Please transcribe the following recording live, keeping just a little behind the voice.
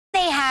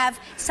have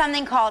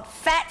something called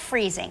fat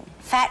freezing.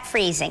 Fat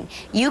freezing.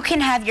 You can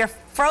have your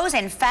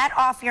frozen fat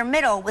off your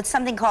middle with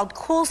something called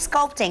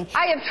CoolSculpting.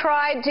 I have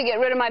tried to get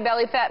rid of my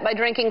belly fat by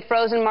drinking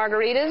frozen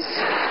margaritas.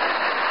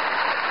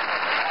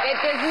 It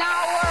does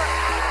not work.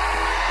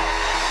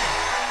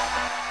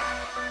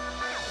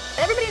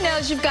 Everybody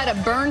knows you've got to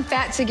burn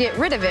fat to get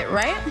rid of it,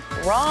 right?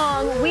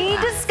 Wrong. We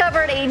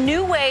discovered a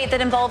new way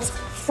that involves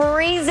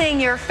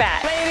freezing your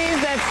fat. Ladies,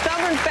 that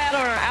stubborn fat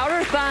on our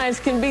outer thighs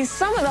can be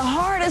some of the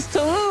hardest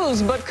to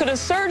lose, but could a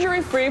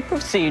surgery-free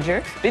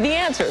procedure be the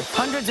answer?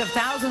 Hundreds of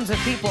thousands of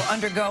people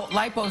undergo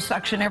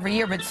liposuction every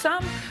year, but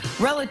some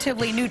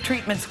relatively new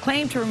treatments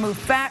claim to remove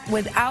fat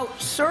without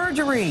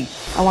surgery.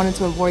 I wanted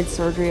to avoid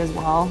surgery as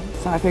well,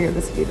 so I figured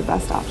this would be the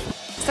best option.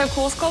 So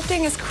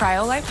CoolSculpting is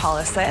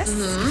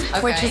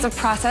cryolipolysis, which is a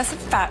process of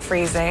fat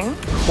freezing.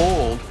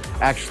 Cold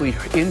actually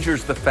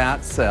injures the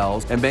fat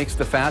cells and makes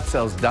the fat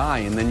cells die,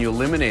 and then you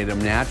eliminate them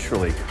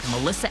naturally.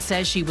 Melissa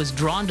says she was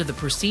drawn to the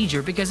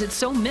procedure because it's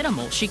so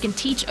minimal she can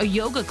teach a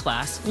yoga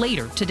class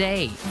later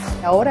today.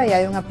 Ahora ya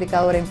hay un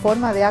aplicador en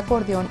forma de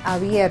acordeón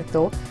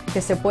abierto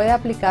que se puede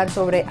aplicar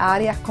sobre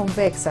áreas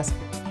convexas.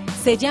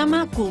 Se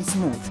llama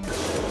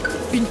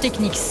CoolSmooth, une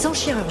technique sans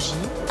chirurgie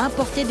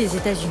importée des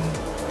États-Unis.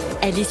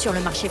 Elle est sur le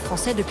marché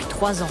français depuis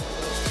 3 ans.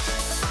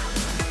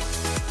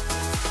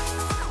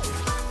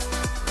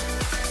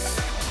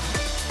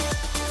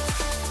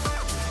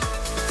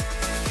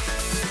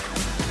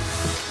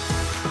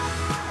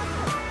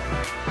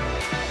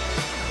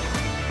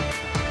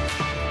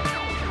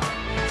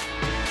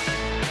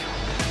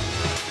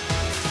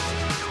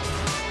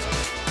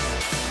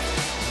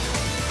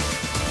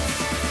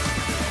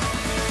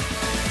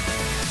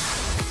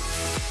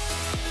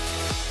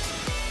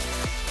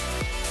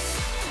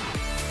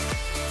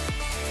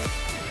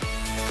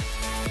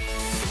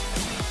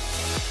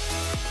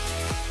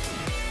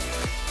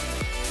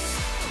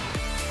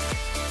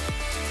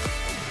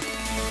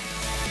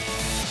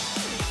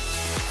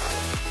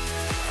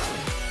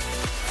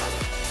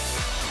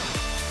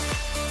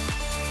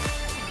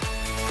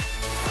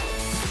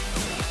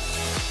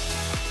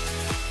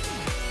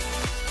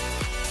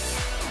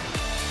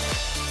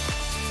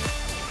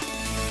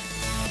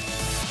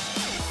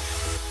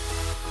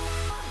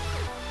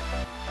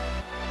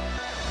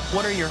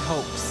 What are your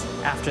hopes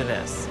after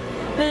this?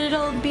 But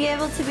it'll be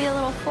able to be a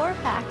little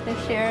 4-pack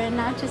this year and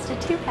not just a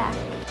 2-pack.